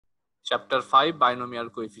Chapter 5 binomial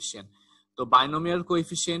coefficient. তো binomial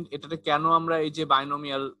coefficient এটাতে কেন আমরা এই যে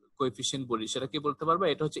বাইনোমিয়াল কোএফিসিয়েন্ট বলি সেটা কি বলতে পারবে?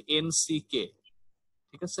 এটা হচ্ছে এনসিকে,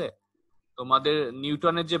 ঠিক আছে? তোমাদের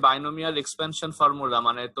নিউটনের যে বাইনোমিয়াল এক্সপেনশন ফর্মুলা,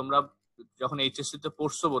 মানে তোমরা যখন এইচএসসি তে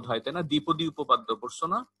পড়ছো বোধ হয়, তাই না? দ্বিপদী উপপাদ্য পড়ছো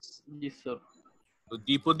না? জি স্যার। তো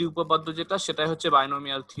দ্বিপদী উপপাদ্য যেটা, সেটাই হচ্ছে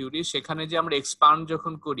বাইনোমিয়াল থিওরি। সেখানে যে আমরা এক্সপান্ড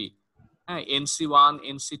যখন করি, হ্যাঁ, NC1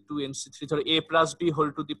 NC2 NC3, ধরো a plus B whole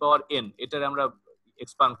to the power n, এটার আমরা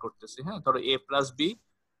এক্সপান্ড করতেছি। হ্যাঁ, ধরো a plus B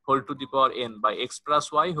whole to the power n বা x plus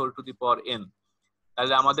Y whole to the power n,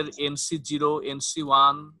 তাহলে আমাদের NC0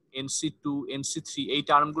 NC1 NC2 NC3 এই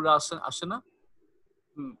টার্মগুলো আসে না?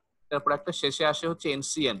 তারপর একটা শেষে আসে হচ্ছে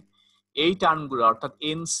NCN। এই টার্মগুলো অর্থাৎ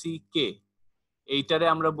NCK, এইটারে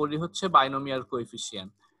আমরা বলি হচ্ছে বাইনোমিয়াল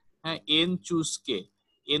কোএফিসিয়েন্ট। হ্যাঁ, n চুজ কে,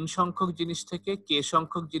 n সংখ্যক জিনিস থেকে k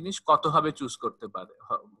সংখ্যক জিনিস কতভাবে চুজ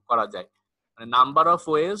করা যায়, মানে number of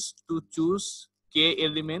ways to choose k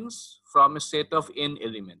elements from a set of n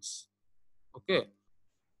elements. ওকে,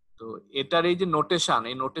 তো এটার এই যে নোটেশন,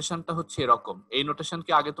 এই নোটেশনটা হচ্ছে এরকম। এই নোটেশন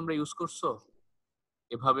কি আগে তোমরা ইউজ করছো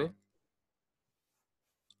এভাবে?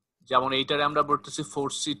 যেমন এইটারে আমরা বলতেছি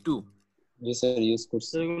 4C2। জি স্যার, ইউজ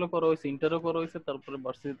করছি। এগুলো করা হয়েছে, ইন্টারও করা হয়েছে, তারপরে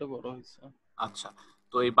ভার্সিটিতে করা হয়েছে। আচ্ছা,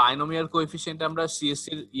 তো এই বাইনোমিয়াল কোএফিসিয়েন্ট আমরা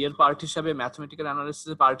সিএসসি এর পার্ট হিসাবে, ম্যাথমেটিক্যাল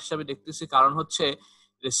অ্যানালিসিসের পার্ট হিসাবে দেখতেছি, কারণ হচ্ছে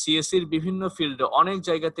সিএসসি এর বিভিন্ন ফিল্ডে অনেক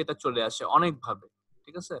জায়গাতে এটা চলে আসে অনেক ভাবে,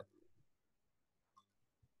 ঠিক আছে?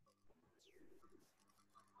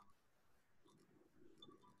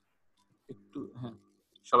 একটু, হ্যাঁ,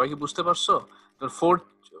 সবাই কি বুঝতে পারছো? তো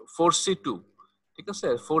 4C2, ঠিক আছে?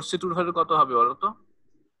 4C2 এর ভ্যালু কত হবে বলো তো?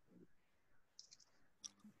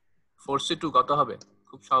 4C2 কত হবে?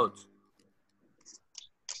 খুব সহজ,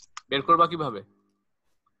 বের করবা কিভাবে?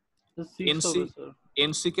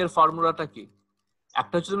 এনসিকে এর ফর্মুলাটা কি?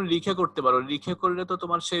 একটা হচ্ছে তুমি লিখে করতে পারো, লিখে করলে তো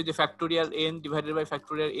তোমার সেই যে factorial n divided by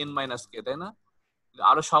factorial n minus কে, তাই না?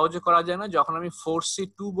 আরো সহজে করা যায় না? যখন আমি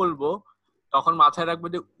 4C2 বলবো তখন মাথায় রাখবে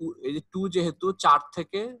যে এই যে 2 যেহেতু 4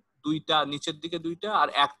 থেকে 2টা নিচের দিকে 2টা আর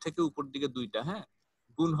 1 থেকে উপর দিকে 2টা, হ্যাঁ,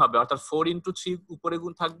 গুণ হবে, অর্থাৎ 4x3 উপরে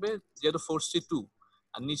গুণ থাকবে যেহেতু 4C2,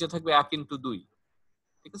 আর নিচে থাকবে 1x2,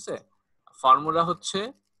 ঠিক আছে? ফর্মুলা হচ্ছে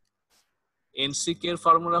এনসিকে এর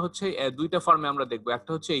ফর্মুলা হচ্ছে দুইটা ফর্মে আমরা দেখবো।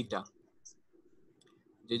 একটা হচ্ছে এইটা,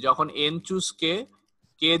 যে যখন n চুজ কে,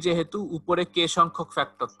 কে যেহেতু উপরে কে সংখ্যক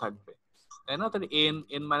ফ্যাক্টর থাকবে, তাই না? তাহলে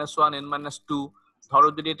n-1 n-2, ধরো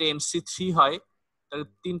যদি এটা NC3 হয় তাহলে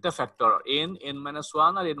তিনটা ফ্যাক্টর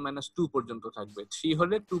n-1 আর n-2 পর্যন্ত থাকবে, 3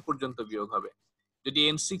 হলে 2 পর্যন্ত বিয়োগ হবে। যদি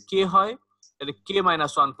NCK হয় তাহলে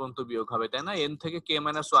k-1 পর্যন্ত বিয়োগ হবে, তাই না? n থেকে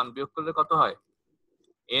k-1 বিয়োগ করলে কত হয়?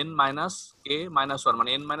 n-k-1, মানে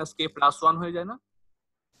n-k+1 হয়ে যায় না?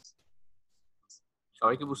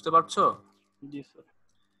 সবাই কি বুঝতে পারছো? জি স্যার।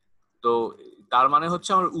 তো তার মানে হচ্ছে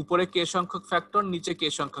আমার উপরে কে সংখ্যক ফ্যাক্টর, নিচে কে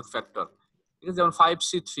সংখ্যক ফ্যাক্টর, ঠিক আছে? যেমন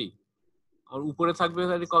 5C3 আমার উপরে থাকবে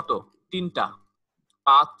তাহলে কত? 3টা,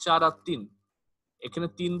 5 4 আর 3। এখানে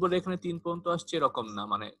 3 বলে এখানে 3 পর্যন্ত আসছে এরকম না,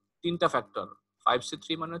 মানে 3টা ফ্যাক্টর। 5C3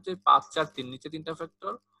 মানে হচ্ছে 5 4 3, নিচে 3টা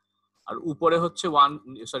ফ্যাক্টর, আর উপরে হচ্ছে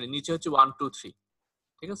নিচে হচ্ছে 1 2 3,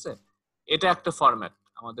 ঠিক আছে? এটা একটা ফরম্যাট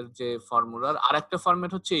আমাদের যে ফর্মুলার। আর একটা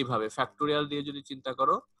ফরম্যাট হচ্ছে এইভাবে, ফ্যাক্টোরিয়াল দিয়ে যদি চিন্তা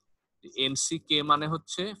করো, NCK মানে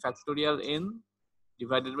হচ্ছে factorial n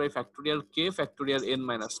divided by factorial k factorial n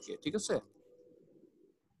minus k, ঠিক আছে?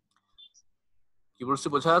 কি বলছি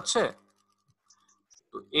বোঝা যাচ্ছে?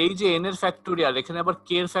 তো এই যে n এর ফ্যাক্টোরিয়াল, এখানে আবার k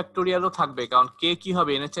এর ফ্যাক্টোরিয়ালও থাকবে, কারণ k কি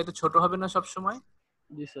হবে? n এর চাইতে ছোট হবে না সব সময়?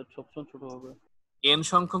 জি স্যার, সবসময় ছোট হবে। n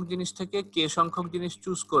সংখ্যক জিনিস থেকে k সংখ্যক জিনিস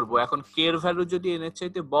চুজ করব। এখন k এর ভ্যালু যদি n এর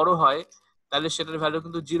চাইতে বড় হয় তাহলে সেটার ভ্যালু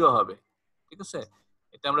কিন্তু 0 হবে, ঠিক আছে?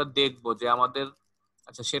 এটা আমরা দেখবো যে আমাদের,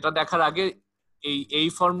 আচ্ছা সেটা দেখার আগে এই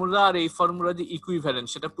ফর্মুলা আর এই ফর্মুলা যে ইকুইভ্যালেন্ট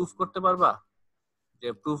সেটা প্রুফ করতে পারবা? যে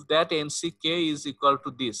proof that NCK is equal to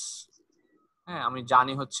this. হ্যাঁ, আমি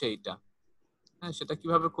জানি হচ্ছে এইটা। হ্যাঁ, সেটা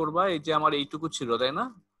কিভাবে করবা? এই যে আমার এইটুকু ছিল, তাই না?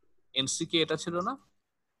 NCK এটা ছিল না?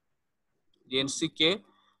 যে NCK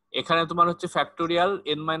এখানে তোমার হচ্ছে ফ্যাক্টোরিয়াল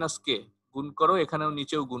n-k গুণ করো, এখানেও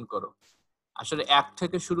নিচেও গুণ করো। আসলে 1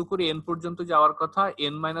 থেকে শুরু করে n পর্যন্ত যাওয়ার কথা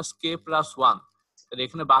n-k+1, তাহলে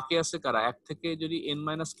এখানে বাকি আছে কারা? 1 থেকে যদি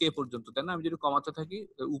n-k পর্যন্ত, তাই না? আমি যদি কমাতে থাকি,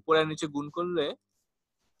 উপরে আর নিচে গুণ করলে,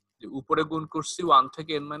 উপরে গুণ করছি 1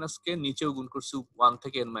 থেকে n-k, নিচেও গুণ করছি 1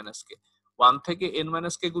 থেকে n-k। 1 থেকে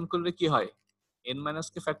n-k গুণ করলে কি হয়?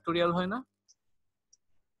 n-k ফ্যাক্টোরিয়াল হয় না?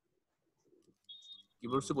 কি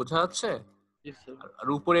বলছি বোঝা যাচ্ছে? জি স্যার। আর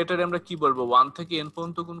উপরে এটারে আমরা কি বলবো? 1 থেকে n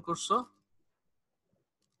পর্যন্ত গুণ করছো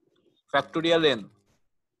ফ্যাক্টোরিয়াল n,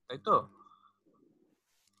 তাই তো?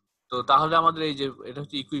 তো তাহলে আমাদের এই যে এটা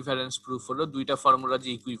হচ্ছে ইকুইভ্যালেন্স প্রুফ হলো, দুইটা ফর্মুলা যে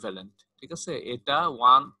ইকুইভ্যালেন্ট, ঠিক আছে? এটা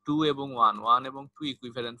 1 2 এবং 1 এবং 2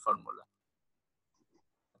 ইকুইভ্যালেন্ট ফর্মুলা।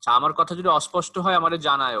 আচ্ছা, আমার কথা যদি অস্পষ্ট হয় আমারে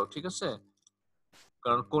জানায়ও, ঠিক আছে?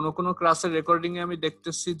 কারণ কোন কোন ক্লাসের রেকর্ডিং এ আমি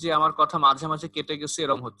দেখতেছি যে আমার কথা মাঝে মাঝে কেটে গেছে,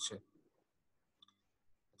 এরকম হচ্ছে।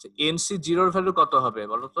 আচ্ছা, এনসি জিরোর ভ্যালু কত হবে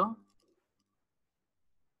বলো তো?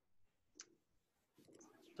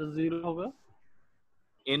 তো 0 হবে।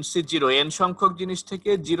 এনসি জিরো, এন সংখ্যক জিনিস থেকে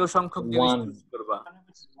জিরো সংখ্যক জিনিস 1 চুজ করবা।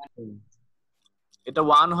 এটা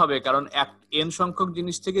 1 হবে, কারণ এন সংখ্যক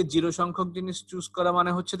জিনিস থেকে জিরো সংখ্যক জিনিস চুজ করা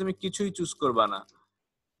মানে হচ্ছে তুমি কিছুই চুজ করবা না,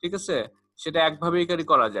 ঠিক আছে? সেটা একভাবেই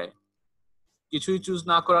করা যায়। কিছুই চুজ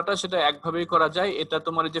না করাটা সেটা একভাবেই করা যায়। এটা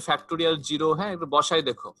তোমার যে ফ্যাক্টোরিয়াল জিরো, হ্যাঁ, একটু বসাই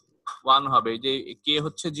দেখো, 1 হবে। যে কে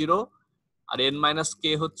হচ্ছে জিরো আর এন মাইনাস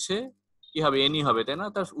কে হচ্ছে কি হবে, এনই হবে, তাই না?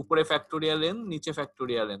 তার উপরে ফ্যাক্টোরিয়াল এন, নিচে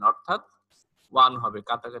ফ্যাক্টোরিয়াল এন, অর্থাৎ 1 হবে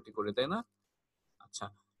কাটাকাটি করে, তাই না? আচ্ছা,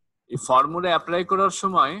 এই ফর্মুলা অ্যাপ্লাই করার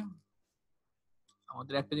সময়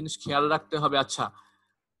আমাদের একটা জিনিস খেয়াল রাখতে হবে। আচ্ছা,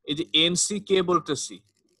 এই যে এনসি কে বলতেছি,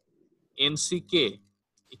 এনসি কে,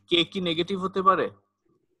 কে কি নেগেটিভ হতে পারে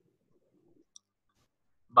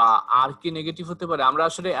বা আর কি নেগেটিভ হতে পারে? আমরা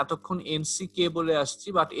আসলে এতক্ষণ এনসি কে বলে আসছি,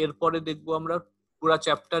 বাট এরপরে দেখবো আমরা পুরো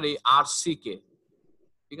চ্যাপ্টারে আর সি কে,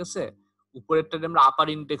 ঠিক আছে? উপরেরটাকে আমরা আপার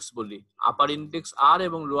ইনডেক্স বলি, আপার ইনডেক্স আর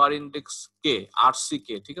এবং লোয়ার ইনডেক্স কে, আর সি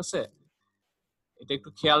কে, ঠিক আছে? এটা একটু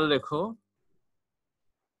খেয়াল রেখো,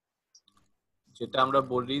 যেটা আমরা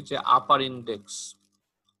বলি যে আপার ইনডেক্স,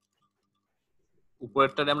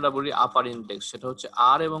 উপরেরটারে আমরা বলি আপার ইনডেক্স, সেটা হচ্ছে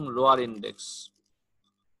আর এবং লোয়ার ইনডেক্স,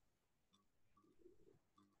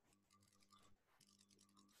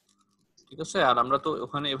 ঠিক আছে? আর আমরা তো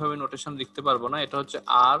ওখানে এভাবে নোটেশন লিখতে পারবো না, এটা হচ্ছে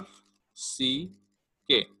আর সি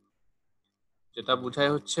কে, যেটা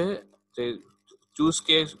বোঝায় হচ্ছে যে choose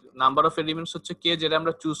K, number of elements হচ্ছে কে, যেটা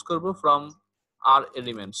আমরা চুজ করব ফ্রম আর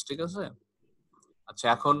এলিমেন্টস, ঠিক আছে? আচ্ছা,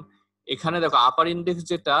 এখন এখানে দেখো আপার ইনডেক্স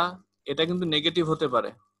যেটা, এটা কিন্তু নেগেটিভ হতে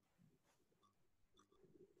পারে।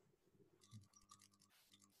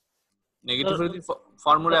 নেগেটিভ হলে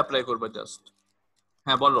ফর্মুলা অ্যাপ্লাই করবে জাস্ট।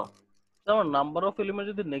 হ্যাঁ বলো। যেমন নাম্বার অফ এলিমেন্ট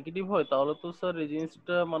যদি নেগেটিভ হয় তাহলে তো স্যার এই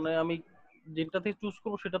জিনিসটা মানে আমি যেটা থেকে চুজ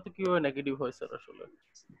করবো সেটা তো কিভাবে নেগেটিভ হয় স্যার আসলে?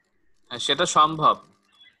 হ্যাঁ, সেটা সম্ভব,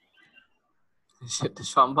 সেটা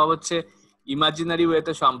সম্ভব হচ্ছে ইমাজিনারি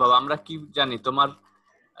ওয়েতে সম্ভব। আমরা কি জানি, তোমার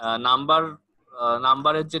নাম্বার,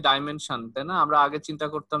 নাম্বারের যে ডাইমেনশন, তাই না? আমরা আগে চিন্তা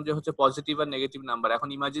করতাম যে হচ্ছে পজিটিভ আর নেগেটিভ নাম্বার, এখন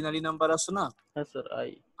ইমাজিনারি নাম্বার আছে না, হ্যাঁ sir, I.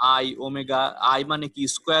 I omega, I মানে কি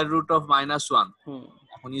স্কোয়ার রুট অফ -1। হুম।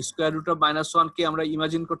 এখন স্কোয়ার রুট অফ -1 কে আমরা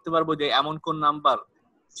ইমাজিন করতে পারবো যে এমন কোন নাম্বার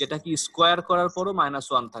যেটা কি স্কোয়ার করার পরও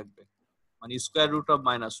 -1 থাকবে, মানে স্কোয়ার রুট অফ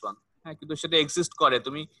 -1। হ্যাঁ, কিন্তু সেটা এক্সিস্ট করে।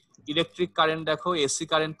 তুমি ইলেকট্রিক কারেন্ট দেখো, এসি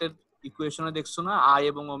কারেন্টের ইকুয়েশনে দেখছো না, আই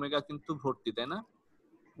এবং ওমেগা কিন্তু ভর্তি, তাই না?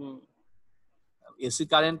 হুম। এসি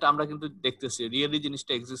কারেন্ট আমরা কিন্তু দেখতেছি, রিয়েলি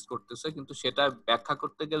জিনিসটা এক্সিস্ট করতেছে, কিন্তু সেটা ব্যাখ্যা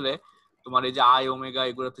করতে গেলে তোমার এই যে আই ওমেগা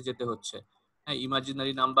এগুলোতে যেতে হচ্ছে। হ্যাঁ,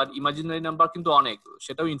 ইমাজিনারি নাম্বার কিন্তু অনেক,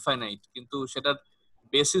 সেটাও ইনফাইনাইট, কিন্তু সেটার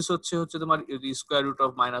বেসিস হচ্ছে তোমার স্কোয়ার রুট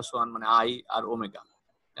অফ -1, মানে আই আর ওমেগা,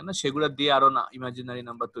 তাই না? সেগুলো দিয়ে আরো না ইমাজিনারি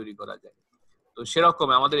নাম্বার তৈরি করা যায়। তো সেরকম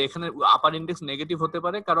আমাদের এখানে আপার ইনডেক্স নেগেটিভ হতে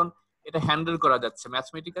পারে, কারণ এটা হ্যান্ডেল করা যাচ্ছে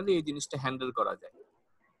ম্যাথমেটিক্যালি, এই জিনিসটা হ্যান্ডেল করা যায়,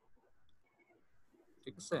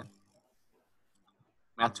 ঠিক আছে?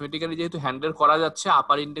 ম্যাথমেটিক্যালি যেহেতু হ্যান্ডেল করা যাচ্ছে,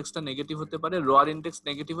 আপার ইনডেক্সটা নেগেটিভ হতে পারে, লোয়ার ইনডেক্স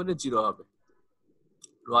নেগেটিভ হলে জিরো হবে।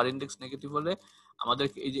 লোয়ার ইনডেক্স নেগেটিভ হলে আমাদের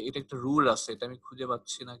এই যে এটা একটা রুল আছে, এটা আমি খুঁজে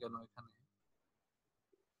পাচ্ছি না কেন এখানে,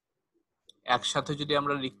 একসাথে যদি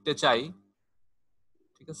আমরা লিখতে চাই,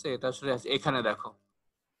 ঠিক আছে? এটা আসলে এখানে দেখো,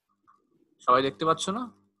 সবাই দেখতে পাচ্ছ না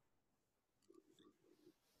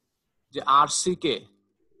যে আর সি কে,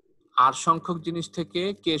 আর সংখ্যক জিনিস থেকে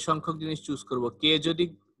কে সংখ্যক জিনিস চুজ করব। কে যদি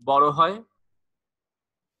বড় হয়,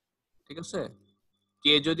 ঠিক আছে,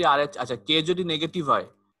 কে যদি আর, আচ্ছা কে যদি নেগেটিভ হয়,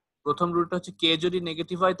 প্রথম রুলটা হচ্ছে কে যদি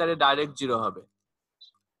নেগেটিভ হয় তাহলে ডাইরেক্ট জিরো হবে।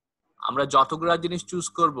 আমরা যতগুলা জিনিস চুজ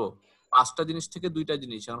করব, 5টা জিনিস থেকে 2টা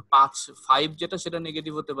জিনিস, এখন 5 যেটা সেটা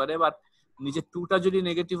নেগেটিভ হতে পারে, বাট নিচে 2টা যদি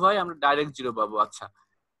নেগেটিভ হয় আমরা ডাইরেক্ট জিরো পাবো। আচ্ছা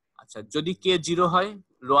আচ্ছা, যদি কে জিরো হয়,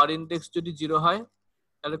 লোয়ার ইনডেক্স যদি জিরো হয়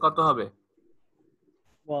তাহলে কত হবে?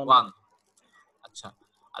 1। আচ্ছা,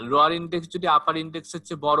 আর লোয়ার ইনডেক্স যদি আপার ইনডেক্সের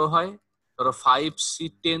চেয়ে বড় হয়, ধরো 5 সি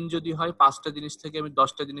 10 যদি হয়, 5টা জিনিস থেকে আমি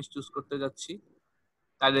 10টা জিনিস চুজ করতে যাচ্ছি,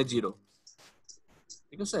 তাহলে জিরো,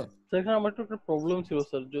 ঠিক আছে? সেখানে আমার একটু একটা প্রবলেম ছিল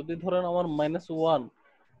স্যার, যদি ধরেন আমার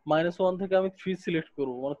 -1 থেকে আমি 3 সিলেক্ট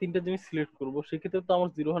করবো, মানে 3টা জিনিস সিলেক্ট করবো, সেক্ষেত্রে তো আমার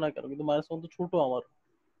জিরো হয় না কেন? কিন্তু -1 তো ছোট আমার।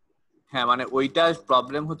 হ্যাঁ, মানে ওইটা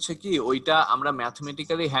প্রবলেম হচ্ছে কি, ওইটা আমরা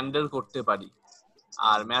ম্যাথমেটিক্যালি হ্যান্ডেল করতে পারি,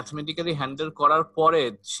 আর ম্যাথমেটিক্যালি হ্যান্ডেল করার পরে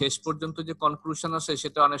শেষ পর্যন্ত যে কনক্লুশন আছে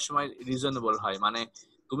সেটা অনেক সময় রিজনেবল হয়। মানে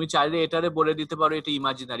তুমি চাইলে এটারে বলে দিতে পারো এটা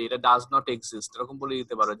ইমাজিনারি, এটা ডাজ নট এক্সিস্ট, এরকম বলে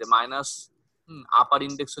দিতে পারো যে মাইনাস আপার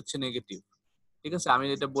ইনডেক্স হচ্ছে নেগেটিভ, ঠিক আছে? আমি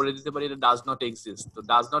এটা বলে দিতে পারি এটা ডাজ নট এক্সিস্ট। তো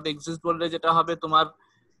ডাজ নট এক্সিস্ট বললে যেটা হবে, তোমার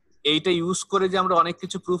এইটা ইউজ করে যে আমরা অনেক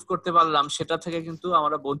কিছু প্রুফ করতে পারলাম সেটা থেকে কিন্তু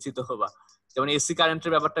আমরা বঞ্চিত হবা। যেমন এসি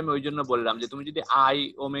কারেন্টের ব্যাপারটা আমি ওই জন্য বললাম যে তুমি যদি আই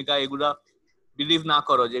ওমেগা এগুলা বিলিভ না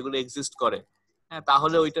করো যে এগুলো এক্সিস্ট করে, হ্যাঁ,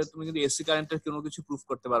 তাহলে ওইটা তুমি কিন্তু এসি কারেন্টের কোনো কিছু প্রুফ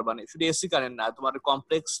করতে পারবা না। শুধু এসি কারেন্ট না, তোমার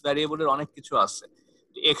কমপ্লেক্স ভ্যারিয়েবলের অনেক কিছু আছে।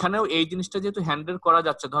 এখানেও এই জিনিসটা যেহেতু হ্যান্ডেল করা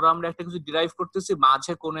যাচ্ছে, ধরো আমরা একটা কিছু ডিরাইভ করতেছি,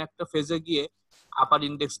 মাঝে কোনো একটা ফেজে গিয়ে আপার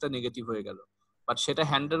ইন্ডেক্সটা নেগেটিভ হয়ে গেল, বাট সেটা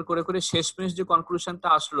হ্যান্ডেল করে করে শেষমেশ যে কনক্লুশনটা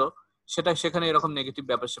আসলো সেটা সেখানে এরকম নেগেটিভ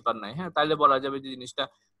ব্যাপার স্যাপার নাই। হ্যাঁ, তাইলে বলা যাবে যে জিনিসটা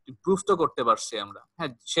প্রুফ তো করতে পারছি আমরা।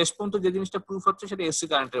 হ্যাঁ, শেষ পর্যন্ত যে জিনিসটা প্রুফ হচ্ছে সেটা এসি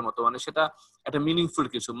কারেন্টের মতো, মানে সেটা একটা মিনিংফুল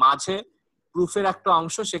কিছু। মাঝে প্রুফের একটা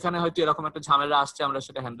অংশ সেখানে হয়তো এরকম একটা ঝামেলা আসছে, আমরা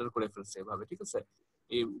সেটা হ্যান্ডেল করে ফেলছি এভাবে, ঠিক আছে।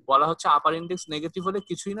 এই বলা হচ্ছে আপার ইন্ডেক্স নেগেটিভ হলে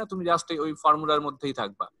কিছুই না, তুমি জাস্ট ওই ফর্মুলার মধ্যেই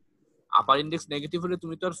থাকবা। আপার ইন্ডেক্স নেগেটিভ হলে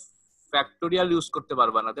তুমি তো আর ফ্যাক্টোরিয়াল ইউজ করতে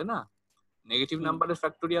পারবা না, তাই না? নেগেটিভ নাম্বারের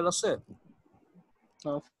ফ্যাক্টোরিয়াল আছে,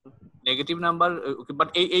 নেগেটিভ নাম্বার, বাট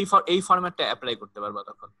এই ফরম্যাটটা অ্যাপ্লাই করতে পারবা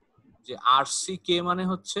তখন, যে আর সি কে মানে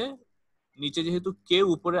হচ্ছে নিচে যেহেতু কে,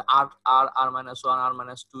 উপরে আর আর আর মাইনাস ওয়ান, আর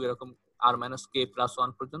মাইনাস টু, এরকম আর মাইনাস কে প্লাস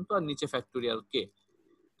ওয়ান পর্যন্ত, আর নিচে ফ্যাক্টোরিয়াল কে।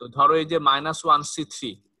 তো ধরো এই যে মাইনাস ওয়ান সি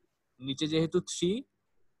থ্রি, নিচে যেহেতু three,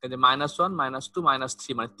 minus one minus two minus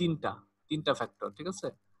three, মানে তিনটা ফ্যাক্টর, ঠিক আছে।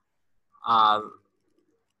 আর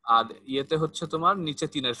আর ইয়েতে হচ্ছে তোমার নিচে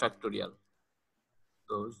তিনের ফ্যাক্টোরিয়াল।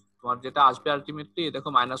 তো তোমার যেটা আসবে আলটিমেটলি, দেখো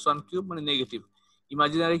মাইনাস ওয়ান কিউব মানে নেগেটিভ,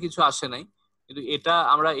 ইমাজিনারি কিছু আসে নাই। কিন্তু এটা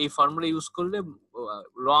আমরা এই ফর্মুলা ইউজ করলে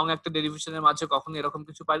রং একটা ডেরিভেশনের মাঝে কখনো এরকম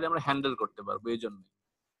কিছু পাইলে আমরা হ্যান্ডেল করতে পারবো। এই জন্য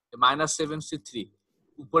মাইনাস সেভেন সি থ্রি,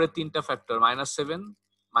 উপরে তিনটা factor, minus seven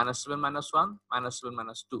minus one minus seven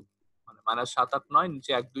minus two, মানে মাইনাস সাত আট নয়,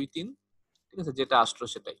 নিচে এক দুই তিন, ঠিক আছে, যেটা আসলো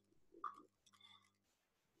সেটাই।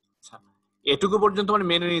 আচ্ছা, এটুকু পর্যন্ত মানে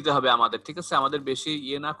মেনে নিতে হবে আমাদের, ঠিক আছে। আমাদের বেশি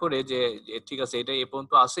ইয়ে না করে যে ঠিক আছে এটা এ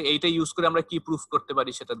পর্যন্ত আছে, এইটা ইউজ করে আমরা কি প্রুফ করতে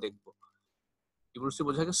পারি সেটা দেখবো। কি বলছি,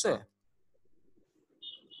 বোঝা গেছে?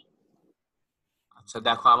 আচ্ছা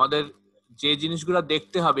দেখো, আমাদের যে জিনিসগুলো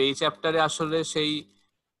দেখতে হবে এই চ্যাপ্টারে, আসলে সেই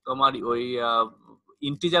তোমার ওই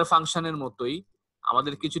ইন্টিজার ফাংশনের মতোই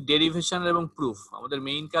আমাদের কিছু ডেরিভেশন এবং প্রুফ, আমাদের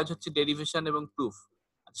মেইন কাজ হচ্ছে ডেরিভেশন এবং প্রুফ।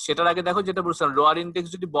 সেটার আগে দেখো যেটা বলছিলাম, লোয়ার ইন্ডেক্স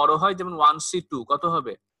যদি বড় হয়, যেমন 1c2, কত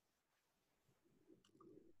হবে?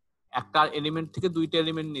 একটা এলিমেন্ট থেকে দুইটা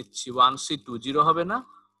এলিমেন্ট নিচ্ছি, 1c2, 0 হবে না?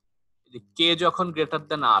 কে যখন গ্রেটার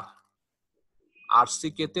দেন আর সি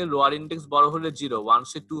কে তে লোয়ার ইন্ডেক্স বড় হলে 0,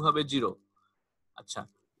 1c2 হবে 0। আচ্ছা,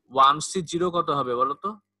 1c0 কত হবে বলো তো?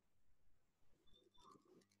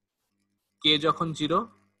 কে যখন 0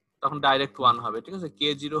 তখন ডাইরেক্ট 1 হবে, ঠিক আছে। কে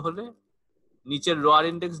 0 হলে, নিচের লোয়ার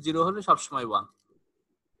ইন্ডেক্স 0 হলে সবসময় 1।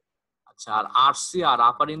 আচ্ছা, আর আর সি আর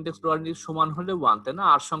আপার ইন্ডেক্স লোয়ার ইন্ডেক্স সমান হলে 1, তাই না?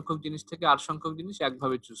 আর সংখ্যক জিনিস থেকে আর সংখ্যক জিনিস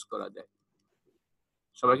একভাবে চুজ করা যায়।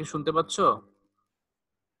 সবাই কি শুনতে পাচ্ছ?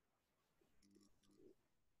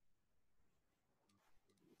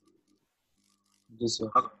 জি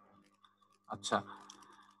স্যার। আচ্ছা,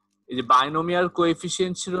 এই যে বাইনোমিয়াল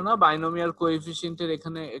কোএফিসিয়েন্ট ছিল না, বাইনোমিয়াল কোএফিসিয়েন্টের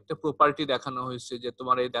এখানে একটা প্রপার্টি দেখানো হয়েছে যে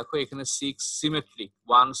তোমার এই দেখো এখানে 6 সিমেট্রিক,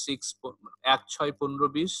 1 6 1 6 15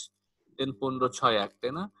 20 দেন 15 6 1,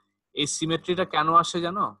 তাই না? এই সিমেট্রিটা কেন আসে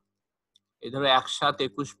জানো? এই ধরো 1 7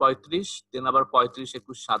 21 35 দেন আবার 35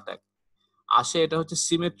 21 7 1 আসে, এটা হচ্ছে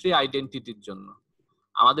সিমেট্রি আইডেন্টিটির জন্য।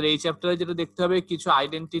 আমাদের এই চ্যাপ্টারে যেটা দেখতে হবে, কিছু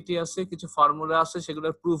আইডেন্টিটি আছে, কিছু ফর্মুলা আছে,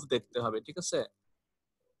 সেগুলোর প্রুফ দেখতে হবে, ঠিক আছে।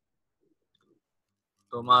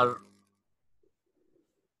 তোমার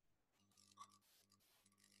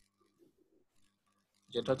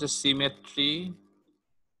যেটা হচ্ছে সিমেট্রি,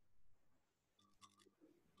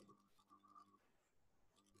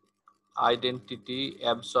 আইডেন্টিটি,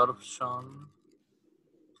 অ্যাবজর্পশন,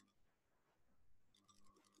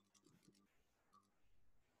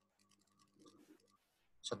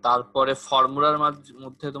 তারপরে ফর্মুলার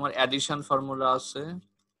মধ্যে তোমার অ্যাডিশন ফর্মুলা আছে,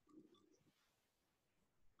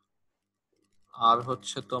 আর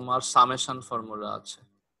হচ্ছে তোমার সামেশন ফর্মুলা আছে,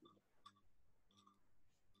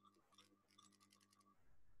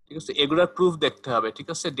 ঠিক আছে। এগুলোর প্রুফ দেখতে হবে, ঠিক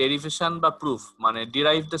আছে। ডেরিভেশন বা প্রুফ মানে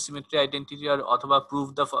ডিরাইভ দ্য সিমেট্রি আইডেন্টিটি, আর অথবা প্রুফ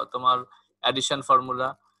দ্য তোমার অ্যাডিশন ফর্মুলা,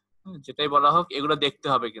 যেটাই বলা হোক, এগুলো দেখতে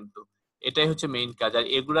হবে কিন্তু। এটাই হচ্ছে মেইন কাজ। আর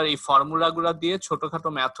এগুলার এই ফর্মুলা গুলা দিয়ে ছোটখাটো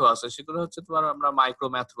ম্যাথও আছে, সেগুলো হচ্ছে তোমার আমরা মাইক্রো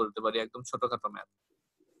ম্যাথ বলতে পারি, একদম ছোটখাটো ম্যাথ,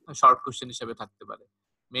 শর্ট কোশ্চেন হিসেবে থাকতে পারে।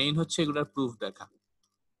 মেইন হচ্ছে এগুলার প্রুফ দেখা।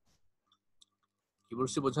 কি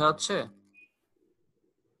বলছি, বোঝা যাচ্ছে?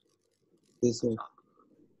 জি স্যার।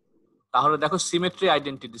 তাহলে দেখো সিমেট্রি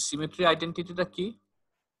আইডেন্টিটি, সিমেট্রি আইডেন্টিটিটা কি?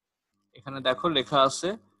 এখানে দেখো লেখা আছে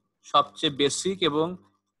সবচেয়ে বেসিক। এবং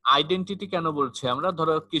আইডেন্টিটি কেন বলছি আমরা,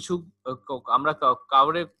 ধরো কিছু আমরা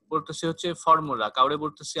কাউরে বলতেছি হচ্ছে ফর্মুলা, কাউরে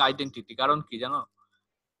বলতেছি আইডেন্টিটি, কারণ কি জানো?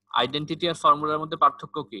 আইডেন্টিটি আর ফর্মুলার মধ্যে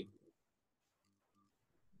পার্থক্য কি?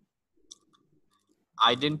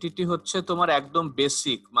 আইডেন্টিটি হচ্ছে তোমার একদম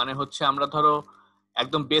বেসিক, মানে হচ্ছে আমরা ধরো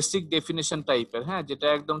একদম বেসিক ডেফিনেশন টাইপের, হ্যাঁ, যেটা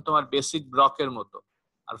একদম তোমার বেসিক ব্লকের মতো।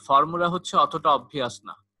 আর ফর্মুলা হচ্ছে অতটা অবভিয়াস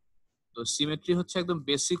না। তো সিমেট্রি হচ্ছে একদম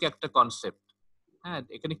বেসিক একটা কনসেপ্ট। হ্যাঁ,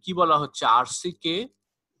 এখানে কি বলা হচ্ছে, আরসি কে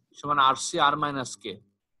সমান আরসি আর মাইনাস কে।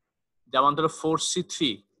 যেমন ধরো 4C3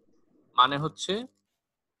 মানে হচ্ছে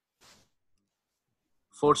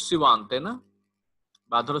 4C1, তাই না?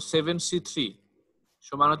 বা ধরো 7C3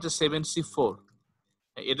 সমান হচ্ছে 7C4।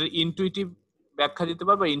 এটার ইনটুইটিভ ব্যাখ্যা দিতে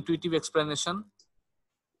পারবা, ইনটুইটিভ এক্সপ্লেনেশন?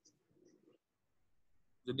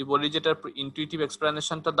 যদি বলি যে এটার ইনটুইটিভ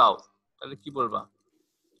এক্সপ্লেনেশনটা দাও, তাহলে কি বলবা?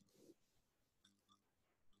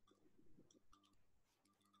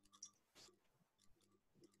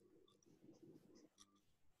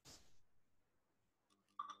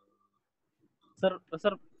 স্যার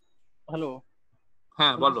স্যার হ্যালো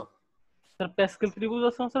হ্যাঁ বলো। স্যার, প্যাসকেল ত্রিভুজ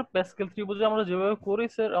আছে না স্যার? প্যাসকেল ত্রিভুজে আমরা যেভাবে করি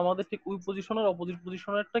স্যার, আমাদের ঠিক ওই পজিশনের অপোজিট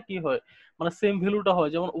পজিশনেরটা কি হয়, মানে সেম ভ্যালুটা হয়।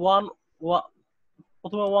 যেমন ওয়ান,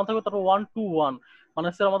 প্রথমে ওয়ান থাকবে, তারপর 1 2 1, মানে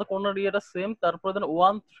স্যার আমাদের কোণের ইয়েটা সেম, তারপরে দেন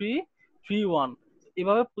 1 3 3 1,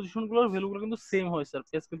 এভাবে পজিশন গুলোর ভ্যালু গুলো কিন্তু সেম হয় স্যার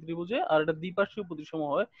প্যাসকেল ত্রিভুজে। আর এটা দ্বিপার্শ্বীয় প্রতিসম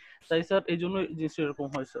হয়, তাই স্যার এই জন্য জিনিসটা এরকম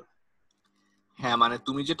হয় স্যার। হ্যাঁ, মানে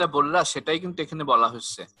তুমি যেটা বললা সেটাই কিন্তু এখানে বলা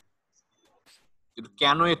হচ্ছে, কিন্তু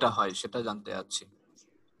কেন এটা হয় সেটা জানতে চাচ্ছি।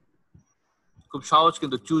 খুব সহজ,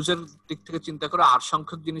 কিন্তু চুজের দিক থেকে চিন্তা করো, আর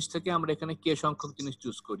সংখ্যক জিনিস থেকে আমরা এখানে কে সংখ্যক জিনিস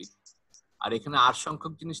চুজ করি, আর এখানে আর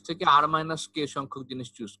সংখ্যক জিনিস থেকে আর মাইনাস কে সংখ্যক জিনিস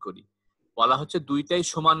চুজ করি। বলা হচ্ছে দুইটাই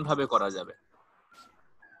সমানভাবে করা যাবে।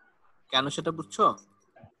 কেন সেটা বুঝছো?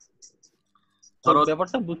 ধরো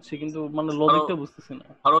ব্যাপারটা বুঝছি, কিন্তু মানে ধরো লজিকটা বুঝতেছি না।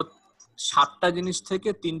 ধরো 7টা জিনিস থেকে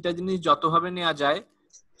 3টা জিনিস যতভাবে নেওয়া যায়,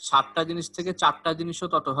 7টা জিনিস থেকে 4টা জিনিসও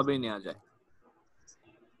ততভাবেই নেওয়া যায়।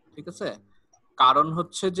 ঠিক আছে? কারণ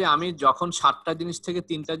হচ্ছে যে আমি যখন 7টা জিনিস থেকে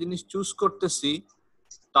 3টা জিনিস চুজ করতেছি,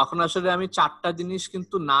 তখন আসলে আমি 4টা জিনিস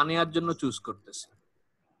কিন্তু না নেওয়ার জন্য চুজ করতেছি।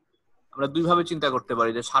 আমরা দুইভাবে চিন্তা করতে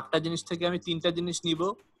পারি যে 7টা জিনিস থেকে আমি 3টা জিনিস নিব,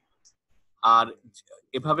 আর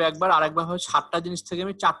এভাবে একবার, আর একবার হবে 7টা জিনিস থেকে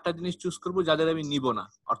আমি 4টা জিনিস চুজ করব যাদের আমি নিব না,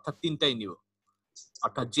 অর্থাৎ 3টাই নিব।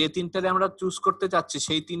 অর্থাৎ যে 3টারে আমরা চুজ করতে চাচ্ছি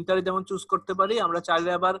সেই 3টারে যেমন চুজ করতে পারি, আমরা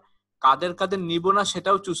চাইলে আবার কাদের কাদের নিব না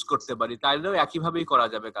সেটাও চুজ করতে পারি, তাইলেও একইভাবেই করা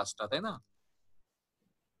যাবে কাজটা, তাই না?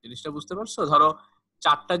 জিনিসটা বুঝতে পারছো? ধরো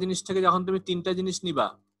 4টা জিনিস থেকে যখন তুমি 3টা জিনিস নিবা,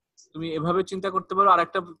 তুমি এভাবে চিন্তা করতে পারো, আর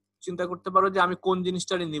একটা চিন্তা করতে পারো যে আমি কোন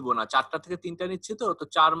জিনিসটারই নিব না, 4টা থেকে 3টা নিচ্ছি, তো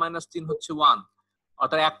 4 - 3 হচ্ছে 1,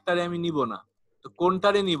 অর্থাৎ একটারে আমি নিব না। তো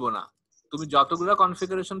কোনটারে নিব না, তুমি যতগুলো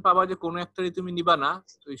কনফিগারেশন পাবা যে কোনো একটারই তুমি নিবা না,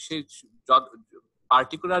 তো সেই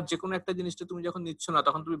পার্টিকুলার যে কোনো একটা জিনিসটা তুমি যখন নিচ্ছ না,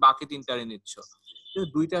 তখন তুমি বাকি 3টারে নিচ্ছ।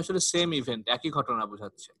 দুইটা আসলে সেম ইভেন্ট, একই ঘটনা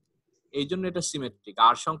বোঝাচ্ছে। এই জন্য এটা সিমেট্রিক।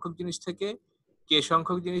 আর সংখ্যক জিনিস থেকে কে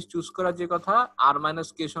সংখ্যক জিনিস চুজ করা যে কথা, আর মাইনাস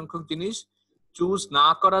কে সংখ্যক জিনিস চুজ না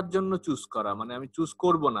করার জন্য চুজ করা, মানে আমি চুজ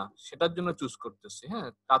করব না সেটার জন্য চুজ করতেছি। হ্যাঁ,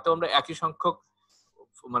 তাতে আমরা একই সংখ্যক,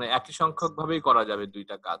 মানে একই সংখ্যক ভাবেই করা যাবে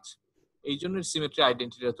দুইটা কাজ। এই জন্য সিমেট্রি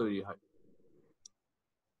আইডেন্টিটিটা তৈরি হয়।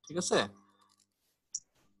 ঠিক আছে?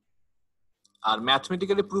 আর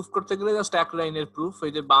ম্যাথমেটিক্যালি প্রুফ করতে গেলে জাস্ট এক লাইনের প্রুফ,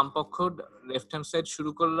 এই যে বাম পক্ষ লেফট হ্যান্ড সাইড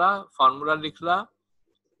শুরু করলা, ফর্মুলা লিখলা,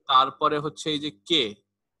 তারপরে হচ্ছে এই যে কে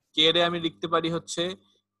কে রে আমি লিখতে পারি হচ্ছে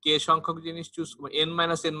কে সংখ্যক জিনিস চুজ, n -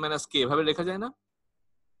 n - k এভাবে লেখা যায় না?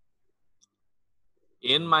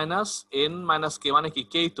 n - k মানে কি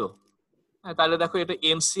কেই তো। হ্যাঁ, তাহলে দেখো এটা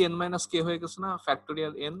nc n - k হয়ে গেছে না,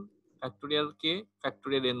 factorial n factorial k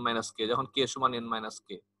factorial n - k, যখন k সমান n - k।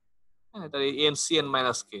 হ্যাঁ, তাহলে nc n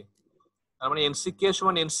 - k, তার মানে nc k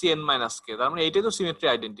সমান nc n - k, তার মানে এইটাই তো সিমেট্রি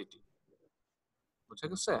আইডেন্টিটি। বুঝা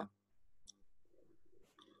গেছে?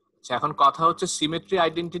 আচ্ছা, এখন কথা হচ্ছে সিমেট্রি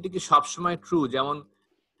আইডেন্টিটি কি সবসময় ট্রু? যেমন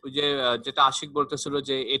ওই যে যেটা আশিক বলতেছিল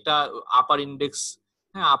যে এটা আপার ইন্ডেক্স,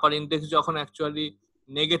 হ্যাঁ, আপার ইন্ডেক্স যখন অ্যাকচুয়ালি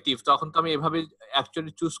নেগেটিভ, তখন তো আমি এভাবে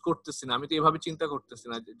অ্যাকচুয়ালি চুজ করতেছি না, আমি তো এভাবে চিন্তা করতেছি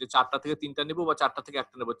না যে 4টা থেকে 3টা নেবো বা 4টা থেকে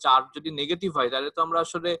একটা নেবো। 4 যদি নেগেটিভ হয় তাহলে তো আমরা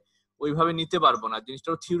আসলে ওইভাবে নিতে পারবো না, জিনিসটা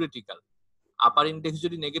থিওরিটিক্যাল। আপার ইন্ডেক্স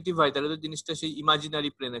যদি নেগেটিভ হয় তাহলে তো জিনিসটা সেই ইমাজিনারি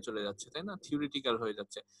প্লেনে চলে যাচ্ছে, তাই না, থিওরিটিক্যাল হয়ে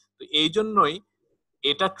যাচ্ছে। তো এই জন্যই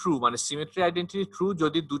এটা ট্রু, মানে সিমেট্রি আইডেন্টিটি ট্রু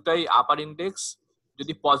যদি দুটাই আপার ইন্ডেক্স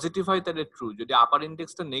যদি পজিটিভ হয় তাহলে ট্রু, যদি আপার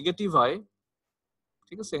ইন্ডেক্সটা নেগেটিভ হয়।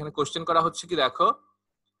 ঠিক আছে? এখানে কোশ্চেন করা হচ্ছে কি দেখো,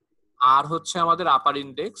 আর হচ্ছে আমাদের আপার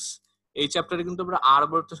ইন্ডেক্স, এই চ্যাপ্টারে কিন্তু আমরা আর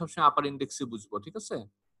বলতে সবসময় আপার ইন্ডেক্সই বুঝবো। ঠিক আছে?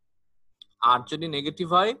 আর যদি নেগেটিভ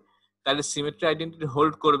হয় তাহলে সিমেট্রি আইডেন্টিটি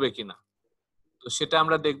হোল্ড করবে কিনা, তো সেটা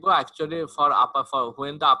আমরা দেখবো। Actually for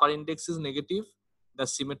when the upper index is negative, the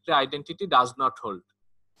symmetry identity does not hold।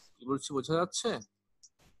 কি বলছি বোঝা যাচ্ছে?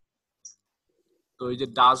 তো এই যে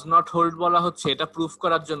ডাজ নট হোল্ড বলা হচ্ছে এটা প্রুফ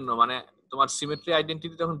করার জন্য, মানে তোমার সিমেট্রি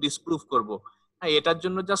আইডেন্টিটি তখন ডিসপ্রুভ করব। হ্যাঁ, এটার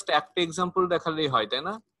জন্য জাস্ট একটা এক্সাম্পল দেখালেই হয়, তাই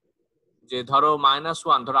না? যে ধরো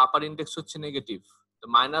 -1, ধরো আপার ইন্ডেক্স হচ্ছে নেগেটিভ, তো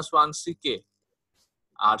 -1c কে,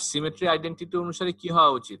 আর সিমেট্রি আইডেন্টিটি অনুসারে কি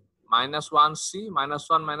হওয়া উচিত? -1c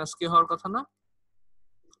 -1 - k হওয়ার কথা না?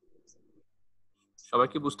 সবাই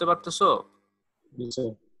কি বুঝতে পারতেছো? জি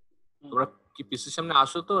স্যার। তোমরা কি পিসির সামনে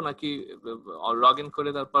আসো তো, নাকি লগ ইন করে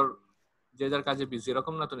তারপর যে যার কাজে বিজি,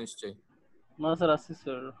 এরকম না তো নিশ্চয়ই? না স্যার, আসছি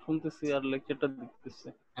স্যার, শুনতেছি আর লেকচারটা দেখতেছি।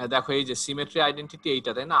 হ্যাঁ দেখো, এই যে সিমেট্রি আইডেন্টিটি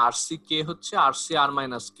এইটা, তাই না? আরসি কে হচ্ছে আরসি আর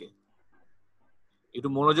মাইনাস কে। একটু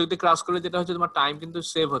মনোযোগ দিয়ে ক্লাস করলে যেটা হচ্ছে, তোমার টাইম কিন্তু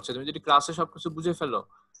সেভ হচ্ছে। তুমি যদি ক্লাসে সবকিছু বুঝে ফেলো,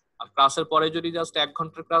 আর ক্লাসের পরে যদি জাস্ট 1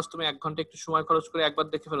 ঘন্টার ক্লাস তুমি 1 ঘন্টা একটু সময় খরচ করে একবার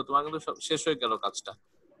দেখে ফেলো, তোমার কিন্তু শেষ হয়ে গেল কাজটা।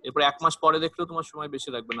 এরপর 1 মাস পরে দেখলেও তোমার সময় বেশি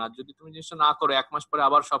লাগবে না। আর যদি তুমি জিনিসটা না করো, 1 মাস পরে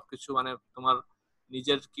আবার সবকিছু মানে তোমার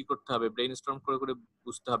নিজের কি করতে হবে, ব্রেইন স্টর্ম করে করে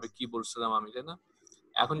বুঝতে হবে কি বলছিলাম আমি, তাই না?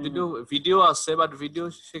 এখন যদিও ভিডিও আছে, বাট ভিডিও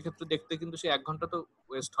সেক্ষেত্রে দেখতে কিন্তু সে 1 ঘন্টা তো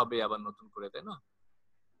ওয়েস্ট হবে আবার নতুন করে, তাই না?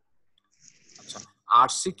 আচ্ছা,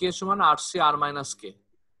 আরসি কে সমান আরসি আর মাইনাস কে,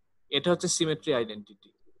 এটা হচ্ছে সিমেট্রি আইডেন্টিটি।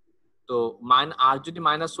 তো আর যদি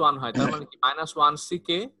 -1 হয়, তার মানে কি -1c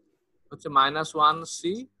কে হচ্ছে -1c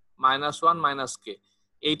 -1 - k,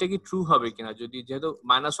 এইটা কি ট্রু হবে কিনা? যদি, যেহেতু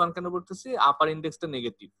 -1 কেন বলতেছি, আপার ইন্ডেক্সটা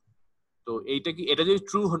নেগেটিভ, তো এইটা কি, এটা যদি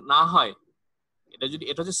ট্রু না হয়,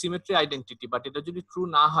 এটা হচ্ছে সিমেট্রি আইডেন্টিটি, বাট এটা যদি ট্রু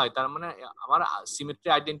না হয়, তার মানে আমার symmetry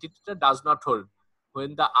আইডেন্টিটিটা does not hold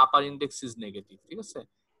when the upper index is negative, ঠিক আছে?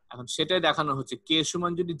 এখন সেটাই দেখানো হচ্ছে। কে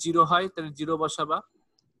সমান যদি 0 হয়, তাহলে 0 বসাবা,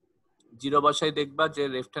 0 বসাই দেখবা যে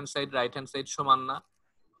left hand side right hand side সমান না।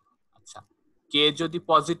 আচ্ছা, কে যদি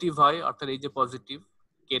পজিটিভ হয়, অর্থাৎ এই যে পজিটিভ,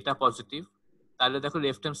 কেটা পজিটিভ, তাহলে দেখো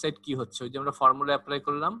লেফট হ্যান্ড সাইড কি হচ্ছে, ওই যে আমরা ফর্মুলা অ্যাপ্লাই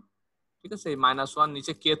করলাম, ঠিক আছে? এই -1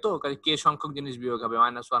 নিচে কে, তো কে সংখ্যক জিনিস বিয়োগ হবে,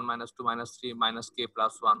 -1 -2 -3 -k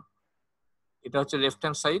 +1, এটা হচ্ছে লেফট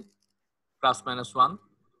হ্যান্ড সাইড +-1।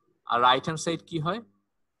 আর রাইট হ্যান্ড সাইড কি হয়?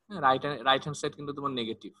 রাইট হ্যান্ড সাইড কিন্তু তোমার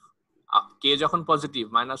নেগেটিভ। কে যখন পজিটিভ,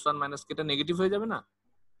 -1 - k টা নেগেটিভ হয়ে যাবে না?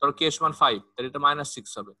 ধরো কে সমান 5, তাহলে এটা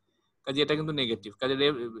 -6 হবে, কাজে এটা কিন্তু নেগেটিভ, কাজে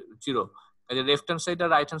 0, কাজে লেফট হ্যান্ড সাইড আর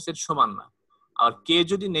রাইট হ্যান্ড সাইড সমান না। আর কে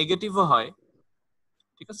যদি নেগেটিভও হয়,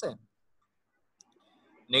 ঠিক আছে,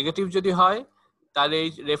 নেগেটিভ যদি হয়, তাহলে এই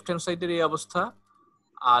লেফট হ্যান্ড সাইডের এই অবস্থা।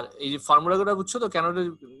 আর এই যে ফর্মুলাগুলো বুঝছো তো, কেন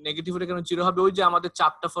নেগেটিভ হলে কেন 0 হবে? ওই যে আমাদের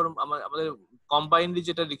 4টা ফর্ম আমাদের কম্বাইন্ডলি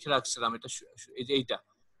যেটা লিখে রাখছিলাম, এটা এই যে এইটা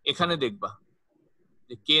এখানে দেখবা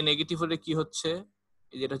যে কে নেগেটিভ হলে কি হচ্ছে,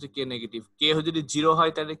 এই যেটা হচ্ছে কে নেগেটিভ, কে যদি 0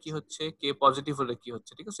 হয় তাহলে কি হচ্ছে, কে পজিটিভ হলে কি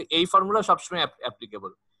হচ্ছে, ঠিক আছে? এই ফর্মুলা সবসময়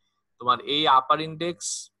অ্যাপ্লিকেবল। তোমার এই আপার ইন্ডেক্স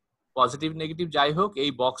পজিটিভ নেগেটিভ যাই হোক,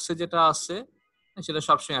 এই বক্সে যেটা আছে সেটা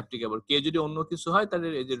সবসময় অ্যাপ্লিকেবল। কে যদি অন্য কিছু হয়, তাহলে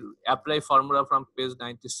এই যে অ্যাপ্লাই ফর্মুলা ফ্রম পেজ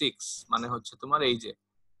 96, মানে হচ্ছে তোমার এই যে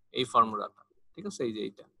এই ফর্মুলাটা, ঠিক আছে, এই যে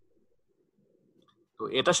এইটা, তো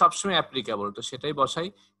এটা সবসময় অ্যাপ্লিকেবল, তো সেটাই বসাই।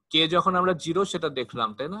 কে যখন আমরা 0 সেটা দেখলাম,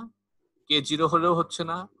 তাই না? কে 0 হলেও হচ্ছে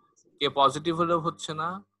না, কে পজিটিভ হলেও হচ্ছে না,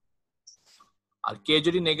 আর কে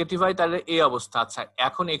যদি নেগেটিভ হয় তাহলে এই অবস্থা। আচ্ছা,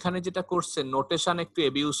 এখন এখানে যেটা করছে, নোটেশন একটু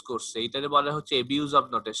এবিউজ করছে, এটারে বলা হচ্ছে এবিউজ অফ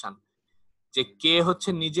নোটেশন। যে কে হচ্ছে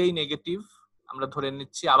নিজেই নেগেটিভ আমরা ধরে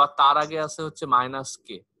নিচ্ছি, আবার তার আগে আছে হচ্ছে -k,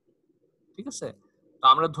 ঠিক আছে? তো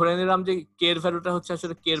আমরা ধরে নিলাম যে কে এর ভ্যালুটা হচ্ছে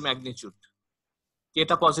আসলে কে এর ম্যাগনিটিউড,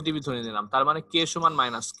 কেটা পজিটিভই ধরে নিলাম, তার মানে কে সমান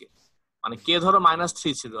 -k, মানে কে ধরো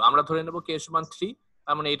 -3 ছিল, আমরা ধরে নেব কে সমান 3,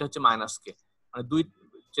 তার মানে এটা হচ্ছে -k, মানে দুই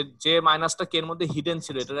যে মাইনাসটা কে এর মধ্যে হিডেন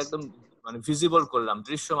ছিল, এটা একদম মানে ভিজিবল করলাম,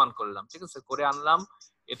 দৃশ্যমান করলাম, ঠিক আছে, করে আনলাম,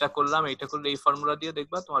 এটা করলাম, এটা করলে এই ফর্মুলা দিয়ে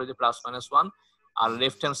দেখবা তোমার যে +-1, আর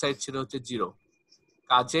লেফট হ্যান্ড সাইড ছিল হচ্ছে 0,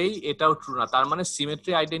 কাজেই এটাও ট্রু না। তার মানে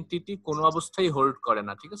সিমেট্রি আইডেন্টিটি কোনো অবস্থায় হোল্ড করে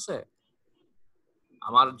না, ঠিক আছে?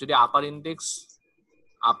 আমার যদি আপার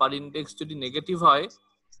ইন্ডেক্স যদি নেগেটিভ হয়,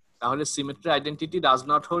 তাহলে symmetry identity does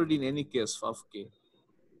not hold in any case of কে।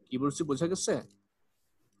 কি বলছি, বোঝা গেছে?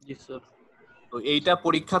 জি স্যার। তো এইটা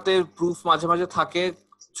পরীক্ষাতে প্রুফ মাঝে মাঝে থাকে,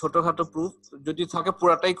 ছোটখাটো প্রুফ যদি থাকে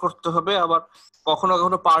পুরাটাই করতে হবে, আবার কখনো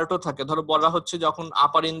কখনো পার্টও থাকে। ধরো বলা হচ্ছে যখন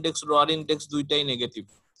আপার ইন্ডেক্স লোয়ার ইন্ডেক্স দুইটাই নেগেটিভ,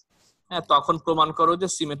 হ্যাঁ, তখন প্রমাণ করো যে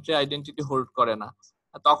সিমেট্রি আইডেন্টিটি হোল্ড করে না।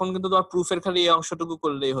 তখন কিন্তু তোমার প্রুফের খালি এই অংশটুকু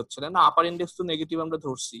করলেই হচ্ছে না, আপার ইন্ডেক্স তো নেগেটিভ আমরা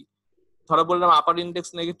ধরছি, ধরো বললাম আপার ইন্ডেক্স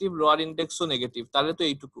নেগেটিভ লোয়ার ইন্ডেক্সও নেগেটিভ, তাহলে তো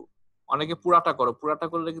এইটুকু। অনেকে পুরাটা করো, পুরাটা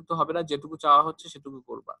করলে কিন্তু হবে না, যেটুকু চাওয়া হচ্ছে সেটুকু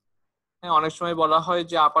করবা। হ্যাঁ, অনেক সময় বলা হয়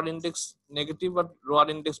যে আপার ইন্ডেক্স নেগেটিভ আর লোয়ার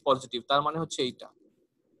ইন্ডেক্স পজিটিভ, তার মানে হচ্ছে এইটা,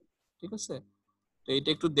 ঠিক আছে? তো এইটা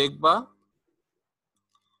একটু দেখবা।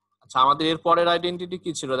 আচ্ছা, আমাদের এর পরের আইডেন্টিটি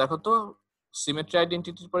কি ছিল দেখো তো, সিমেট্রি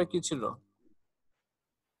আইডেন্টিটির পরে কি ছিল?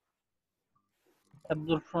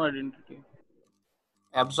 Absorption identity.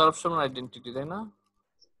 অ্যাবজর্পশন আইডেন্টিটি, তাই না?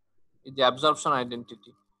 এই যে অ্যাবজর্পশন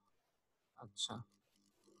আইডেন্টিটি। আচ্ছা,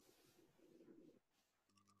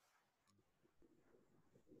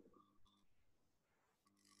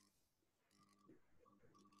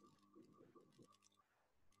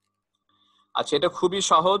 আচ্ছা, এটা খুবই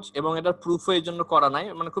সহজ এবং এটার প্রুফও এই জন্য করা নাই,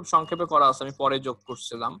 মানে খুব সংক্ষেপে করা আছে, আমি পরে যোগ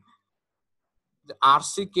করছিলাম।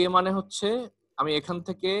 আরসি কে মানে হচ্ছে আমি এখান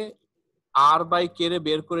থেকে আর বাই কে রে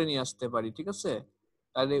বের করে নিয়ে আসতে পারি, ঠিক আছে?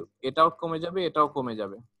 তাহলে এটাও কমে যাবে, এটাও কমে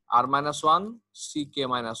যাবে। আর minus one C K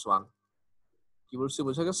minus one. কি বলছি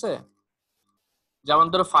বুঝে গেছে? যেমন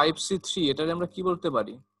ধরো 5c3, এটারে আমরা কি বলতে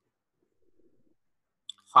পারি?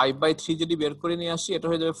 5/3 যদি বের করে নিয়ে আসি, এটা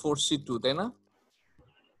হয়ে যাবে 4c2, তাই না?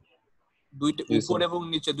 দুইটা Yes, উপর sir. এবং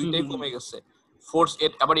নিচে হুম, দুইটাই হুম, হুম। কমে গেছে।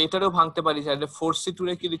 আবার এটারেও ভাঙতে পারি, তাহলে 4c2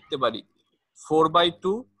 রে কি লিখতে পারি?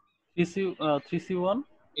 4/2 3C1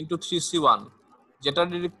 ইন্টু 3c1, যেটা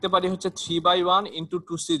লিখতে পারি হচ্ছে 3/1 ইন্টু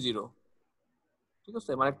 2c0। ঠিক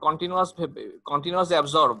আছে, মানে কন্টিনিউয়াস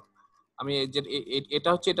অ্যাবজর্ব। আমি এটা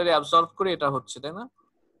হচ্ছে এটারে অ্যাবজর্ব করে এটা হচ্ছে, তাই না?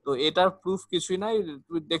 তো এটার প্রুফ কিছুই নাই,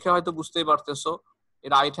 তুমি দেখে হয়তো বুঝতেই পারতেছো।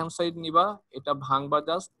 এর রাইট হ্যান্ড সাইড নিবা, এটা ভাঙবা,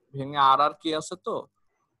 জাস্ট ভেঙে আর আর কে আছে তো,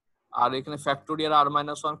 আর এখানে ফ্যাক্টোরিয়াল আর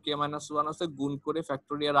মাইনাস ওয়ান কে মাইনাস ওয়ান আছে, গুণ করে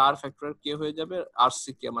ফ্যাক্টোরিয়াল আর ফ্যাক্টোরিয়াল কে হয়ে যাবে, আর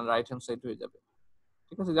সি কে, মানে রাইট হ্যান্ড সাইড হয়ে যাবে।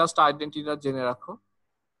 ঠিক আছে, জাস্ট আইডেন্টিটিটা জেনে রাখো।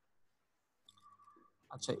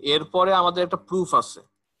 আচ্ছা, এরপরে আমাদের একটা প্রুফ আছে।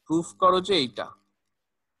 প্রুফ করো যে এইটা,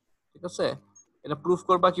 ঠিক আছে? এটা প্রুফ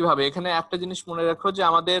করবা কিভাবে? এখানে একটা জিনিস মনে রাখো যে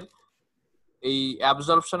আমাদের এই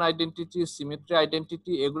অ্যাবজর্পশন আইডেন্টিটি, সিমেট্রি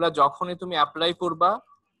আইডেন্টিটি, এগুলা যখনই তুমি অ্যাপ্লাই করবা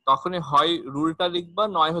তখনই হয় রুলটা লিখবা,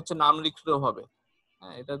 নয় হচ্ছে নাম লিখলেও হবে।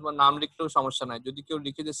 হ্যাঁ, এটা তোমার নাম লিখলেও সমস্যা নাই, যদি কেউ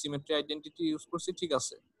লিখে যে সিমেট্রি আইডেন্টিটি ইউজ করছি, ঠিক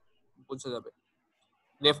আছে, বোঝা যাবে।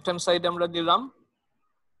 লেফট হ্যান্ড সাইড আমরা দিলাম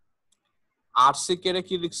আরসি কে রে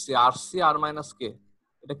কি লিখছি? আরসি আর মাইনাস কে,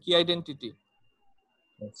 এটা কি identity?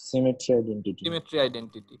 Symmetry identity. Symmetry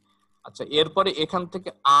identity. আচ্ছা, এরপরে এখান থেকে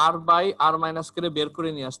আর বাই আর মাইনাস কে রে বের করে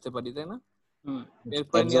নিয়ে আসতে পারি, তাই না? হুম বের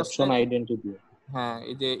করে নিয়ে আসলে, Absorption identity. হ্যাঁ,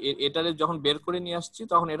 এই যে এটারে যখন বের করে নিয়ে আসছি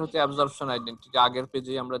তখন এটা হচ্ছে অ্যাবজর্পশন আইডেন্টিটি, আগের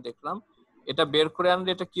পেজে আমরা দেখলাম। এটা বের করে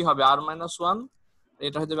আনলে এটা কি হবে? আর মাইনাস ওয়ান,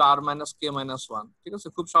 এটা হয়ে যাবে আর মাইনাস কে মাইনাস ওয়ান। ঠিক আছে,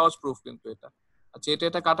 খুব সহজ প্রুফ কিন্তু এটা। আচ্ছা,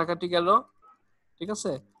 এটা কাটাকাটি গেল, ঠিক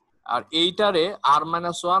আছে? আর এইটারে আর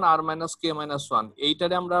মাইনাস ওয়ান আর মাইনাস কে মাইনাস ওয়ান,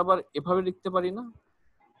 এইটারে আমরা আবার এভাবে লিখতে পারি না?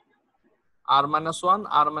 আর মাইনাস ওয়ান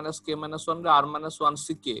আর মাইনাস কে মাইনাস ওয়ান রে আর মাইনাস ওয়ান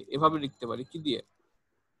সি কে, এভাবে লিখতে পারি কি দিয়ে?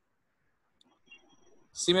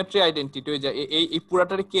 Symmetry identity. ওই যে এই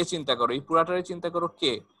পুরাটারে কে চিন্তা করো, এই পুরাটারে চিন্তা করো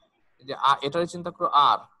কে, যে এটারে চিন্তা করো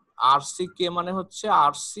আর, আর সি কে মানে হচ্ছে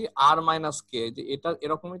আর সি আর মাইনাস কে, যে এটা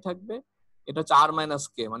এরকমই থাকবে। এটা হচ্ছে আর মাইনাস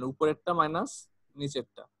কে, মানে উপরেরটা মাইনাস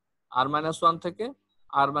নিচেরটা। আর মাইনাস ওয়ান থেকে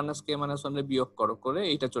আর মাইনাস কে মাইনাস ওয়ান বিয়োগ করো, করে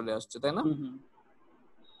এইটা চলে আসছে, তাই না? হুম হুম।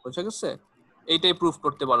 বুঝা গেছে? এইটাই প্রুফ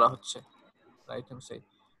করতে বলা হচ্ছে, রাইট হ্যান্ড সাইড।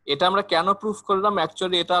 এটা আমরা কেন প্রুফ করলাম?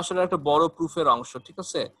 অ্যাকচুয়ালি এটা আসলে একটা বড় প্রুফের অংশ, ঠিক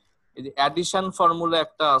আছে? এই যে অ্যাডিশন ফর্মুলা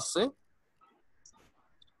একটা আছে,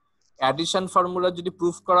 অ্যাডিশন ফর্মুলা যদি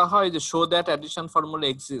প্রুফ করা হয় যে show that addition formula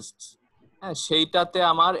exists, হ্যাঁ, সেইটাতে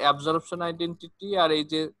আমার অ্যাবজর্পশন আইডেন্টিটি আর এই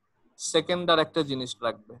যে সেকেন্ডার একটা জিনিস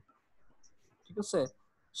লাগবে, ঠিক আছে?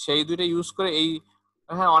 সেই দুইটা ইউজ করে এই,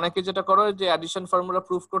 হ্যাঁ, অনেকে যেটা করো যে অ্যাডিশন ফর্মুলা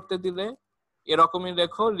প্রুফ করতে দিলে এরকমই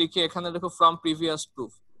লেখো, লিখে এখানে লেখো from previous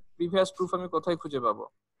proof. Previous proof আমি কোথায় খুঁজে পাবো?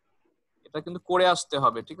 এটা কিন্তু করে আসতে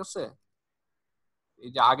হবে, ঠিক আছে?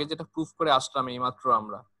 এই যে আগে যেটা প্রুফ করে আসলাম এইমাত্র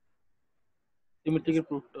আমরা, সিমেট্রিকের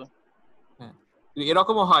প্রুফটা হ্যাঁ,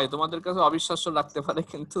 এরকমও হয়, তোমাদের কাছে অবিশ্বাস্য লাগতে পারে,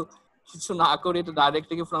 কিন্তু কিছু না করে এটা ডাইরেক্ট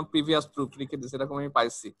লিখে ফ্রম প্রিভিয়াস প্রুফ লিখে দিছে, এরকম আমি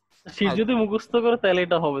পাইছি। শীট হ্যাঁ, যদি মুখস্থ করে তাহলে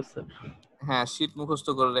এটা হবে স্যার। হ্যাঁ, শীট মুখস্থ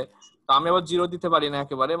করলে তো আমি আবার জিরো দিতে পারি না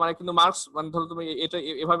একেবারে, মানে কিন্তু মার্কস, মানে ধরো তুমি এটা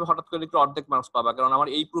এভাবে হঠাৎ করে একটু অর্ধেক মার্কস পাবা, কারণ আমার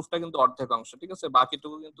এই প্রুফটা কিন্তু অর্ধেক অংশ, ঠিক আছে?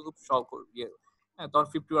 বাকিটুকু কিন্তু খুব সহজ ইয়ে, হ্যাঁ, তোমার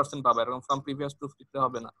 50% পাবা, এরকম ফ্রম প্রিভিয়াস প্রুফ লিখতে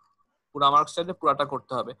হবে না, পুরো মার্কস চাইলে পুরাটা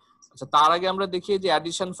করতে হবে। আচ্ছা, তার আগে আমরা দেখি যে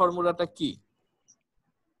অ্যাডিশন ফর্মুলাটা কি,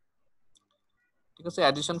 ঠিক আছে?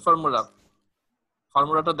 অ্যাডিশন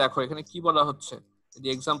ফর্মুলাটা দেখো, এখানে কি বলা হচ্ছে, যে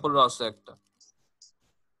এক্সাম্পল আছে একটা।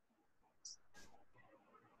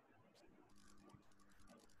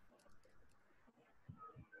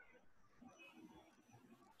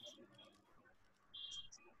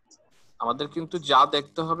 আমাদের কিন্তু যা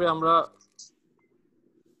দেখতে হবে আমরা,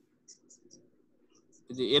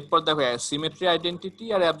 যে এরপর দেখো সিমেট্রি আইডেন্টিটি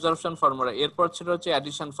আর অ্যাবজর্পশন ফর্মুলা, এরপর ছিল হচ্ছে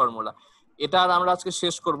অ্যাডিশন ফর্মুলা। এটা আর আমরা আজকে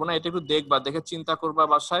শেষ করব না, এটা একটু দেখবা, দেখে চিন্তা করবা,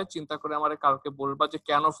 বাসায় চিন্তা করে আমার কালকে বলবা যে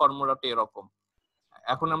কেন ফর্মুলাটা এরকম।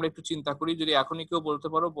 এখন আমরা একটু চিন্তা করি, যদি এখনই কেউ বলতে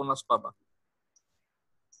পারো বোনাস পাবা।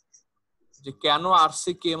 যে কেন আর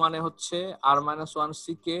সি কে মানে হচ্ছে আর minus one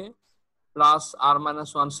C k plus আর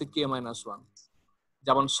minus one C K minus one.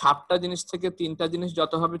 যেমন 7টা জিনিস থেকে 3টা জিনিস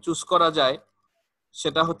যতভাবে চুজ করা যায়,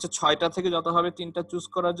 সেটা হচ্ছে 6টা থেকে যতভাবে 3টা চুজ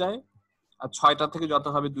করা যায়, আর 6টা থেকে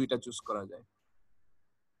যতভাবে 2টা চুজ করা যায়।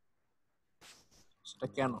 সেটা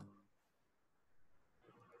কেন?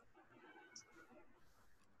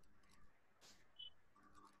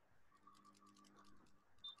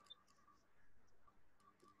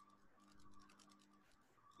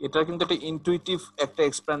 এটা কিন্তু একটা ইনটুইটিভ একটা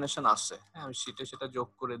এক্সপ্লেনেশন আছে, হ্যাঁ আমি সেটা যোগ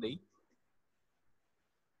করে দেই।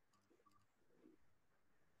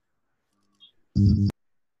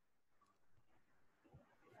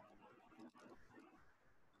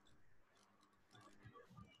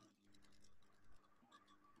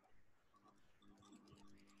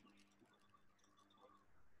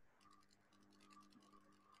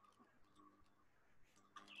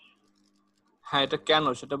 হ্যাঁ এটা কেন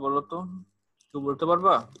সেটা বলো তো, একটু বলতে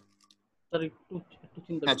পারবা? স্যার একটু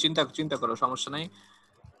চিন্তা হ্যাঁ করি। চিন্তা করো, সমস্যা নাই।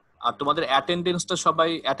 আর তোমাদের অ্যাটেন্ডেন্সটা সবাই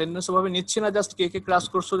অ্যাটেন্ডেন্স ভাবে নিচ্ছে না, জাস্ট কে কে ক্লাস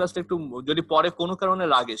করছো জাস্ট একটু, যদি পরে কোনো কারণে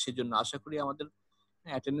লাগে সেজন্য আশা করি আমাদের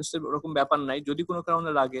অ্যাটেন্ডেন্সের ওরকম ব্যাপার নাই, যদি কোনো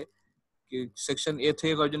কারণে লাগে সেকশন এ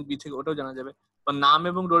থেকে কয়জন বি থেকে ওটাও জানা যাবে। বা নাম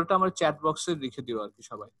এবং রোলটা আমার চ্যাট বক্সে লিখে দিও আর কি,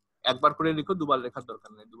 সবাই একবার করে লিখো, দুবার লেখার দরকার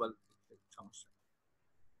নেই, দুবার সমস্যা।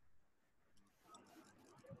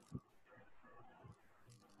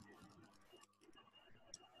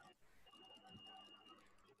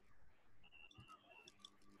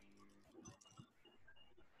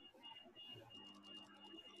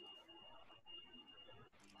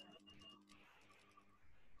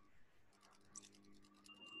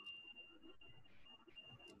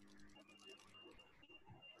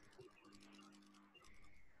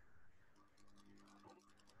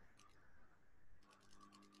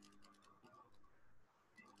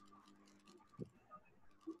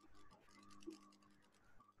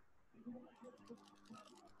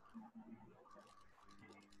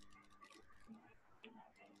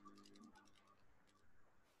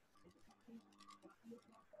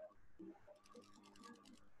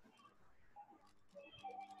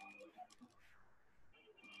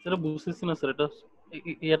 সেটা বুঝতেছি না স্যার,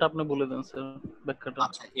 এটা আপনি বলে দেন স্যার ব্যাখ্যাটা।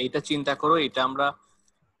 আচ্ছা এইটা চিন্তা করো, এটা আমরা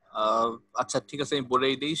আচ্ছা ঠিক আছে আমি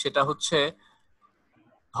বলেই দিই। সেটা হচ্ছে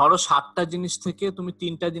ধরো 7টা জিনিস থেকে তুমি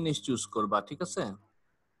 3টা জিনিস চুজ করবা, ঠিক আছে?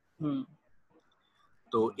 হুম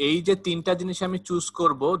তো এই যে 3টা জিনিস আমি চুজ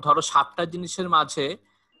করব, ধরো 7টা জিনিসের মাঝে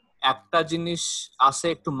একটা জিনিস আছে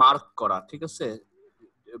একটু মার্ক করা, ঠিক আছে,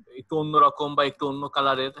 একটু অন্যরকম বা একটু অন্য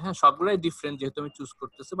কালারের, হ্যাঁ সবগুলাই ডিফারেন্ট যেহেতু আমি চুজ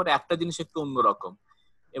করতেছি, বাট একটা জিনিস একটু অন্যরকম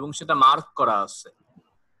এবং সেটা মার্ক করা আছে।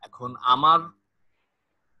 এখন আমার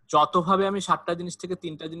যতভাবে আমি 7টা জিনিস থেকে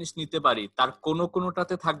 3টা জিনিস নিতে পারি, তার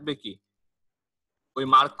কোনোটাতে থাকবে কি ওই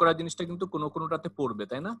মার্ক করা জিনিসটা কিন্তু কোনোটাতে পড়বে,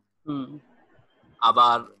 তাই না? হুম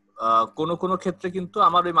আবার কোনো ক্ষেত্রে কিন্তু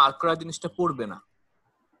আমার ওই মার্ক করা জিনিসটা পড়বে না।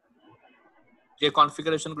 যে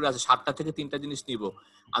কনফিগারেশন গুলো আছে 7টা থেকে 3টা জিনিস নিব,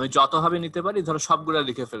 আমি যতভাবে নিতে পারি ধরো সবগুলা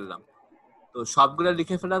লিখে ফেললাম। তো সবগুলা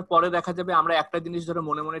লিখে ফেলার পরে দেখা যাবে আমরা একটা জিনিস ধরো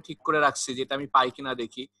মনে মনে ঠিক করে রাখছি যেটা আমি পাই কিনা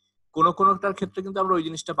দেখি, কোনোটার ক্ষেত্রে কিন্তু আমরা ওই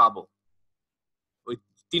জিনিসটা পাবো। ওই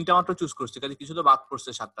 3টা মাত্র চুজ করছি, কাজে কিছু তো বাদ পড়ছে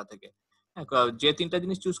 7টা থেকে। হ্যাঁ, যে 3টা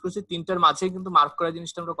জিনিস চুজ করছি 3টার মাঝে কিন্তু মার্ক করা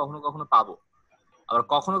জিনিসটা আমরা কখনো কখনো পাবো, আবার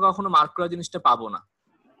কখনো কখনো মার্ক করা জিনিসটা পাবো না।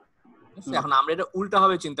 এখন আমরা এটা উল্টা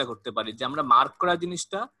ভাবে চিন্তা করতে পারি যে আমরা মার্ক করা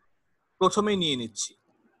জিনিসটা প্রথমেই নিয়ে নিচ্ছি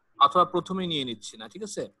অথবা প্রথমেই নিয়ে নিচ্ছি না, ঠিক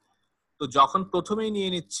আছে? তো যখন প্রথমেই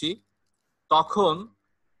নিয়ে নিচ্ছি তখন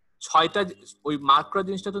 6টা ওই মার্ক করা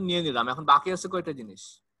জিনিসটা তো নিয়ে নিলাম, এখন বাকি আছে কয়টা জিনিস?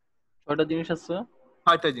 6টা জিনিস আছে।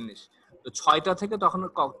 6টা জিনিস। তো 6টা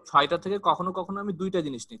থেকে কখনো কখনো আমি 2টা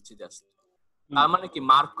জিনিস নিচ্ছি জাস্ট। তার মানে কি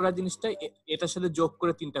মার্ক করা জিনিসটা এটার সাথে যোগ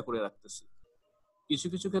করে 3টা করে রাখতেছি। কিছু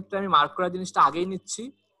কিছু ক্ষেত্রে আমি মার্ক করা জিনিসটা আগেই নিচ্ছি,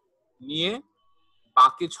 নিয়ে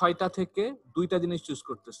বাকি 6টা থেকে 2টা জিনিস চুজ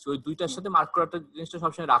করতেছি, ওই 2টার সাথে মার্ক করাটা জিনিসটা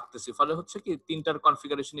সবসময় রাখতেছি, ফলে হচ্ছে কি 3টার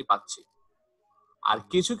কনফিগারেশনই পাচ্ছি। আর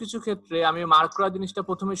কিছু কিছু ক্ষেত্রে আমি মার্ক করা জিনিসটা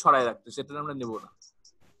প্রথমে সরাই রাখতেছি, এটা আমরা নেব না,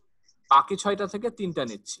 বাকি 6টা থেকে 3টা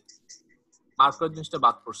নিচ্ছি, মার্ক করা জিনিসটা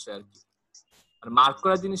বাদ পড়ছে আর কি। আর মার্ক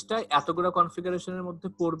করা জিনিসটা এতগুলো কনফিগারেশনের মধ্যে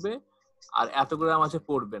পড়বে আর এতগুলো মাঝে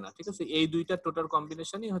পড়বে না, ঠিক আছে? এই দুইটা টোটাল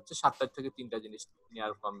কম্বিনেশনই হচ্ছে 7টা থেকে 3টা জিনিস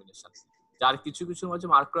নেওয়ার কম্বিনেশন, যার কিছু কিছুর মধ্যে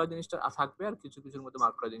মার্ক করা জিনিসটা থাকবে আর কিছু কিছুর মধ্যে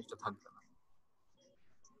মার্ক করা জিনিসটা থাকবে না।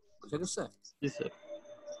 বুঝা গেছে? জি স্যার।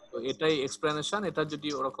 তো এটাই এক্সপ্লেনেশন। এটা যদি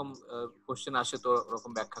ওরকম কোশ্চেন আসে তো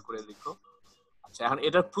ওরকম ব্যাখ্যা করে লিখো। আচ্ছা এখন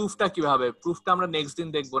এটার প্রুফটা কিভাবে, প্রুফটা আমরা নেক্সট দিন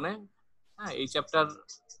দেখবো না। হ্যাঁ এই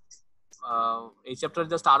চ্যাপ্টার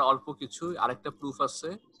জাস্ট আর অল্প কিছু, আরেকটা প্রুফ আছে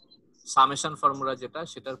সামেশন ফর্মুলা যেটা,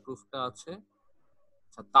 সেটার প্রুফটা আছে।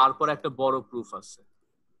 তারপর একটা বড় প্রুফ আছে,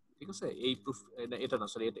 ঠিক আছে? এই প্রুফ এটা না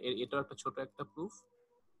সরি, এটা একটা ছোট একটা প্রুফ,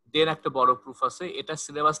 দেন একটা বড় প্রুফ আছে। এটা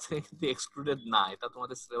সিলেবাস থেকে কিন্তু এক্সক্লুডেড না, এটা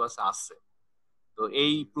তোমাদের সিলেবাসে আছে। তো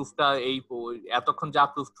এই প্রুফটা এতক্ষণ যা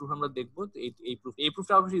প্রুফ আমরা দেখবো, এই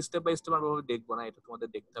প্রুফটা অবশ্যই স্টেপ বাই স্টেপ আমরা দেখবো না, এটা তোমাদের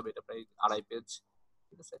দেখতে হবে, এটা প্রায় 2.5 পেজ,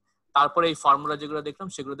 ঠিক আছে? তারপরে এই ফর্মুলা যেগুলো দেখলাম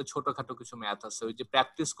সেগুলোতে ছোটখাটো কিছু ম্যাথ আছে, ওই যে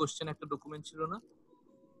প্র্যাকটিস কোশ্চেন একটা ডকুমেন্ট ছিল না,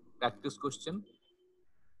 প্র্যাকটিস কোশ্চেন,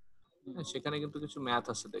 সেখানে কিন্তু কিছু ম্যাথ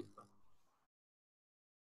আছে দেখবা।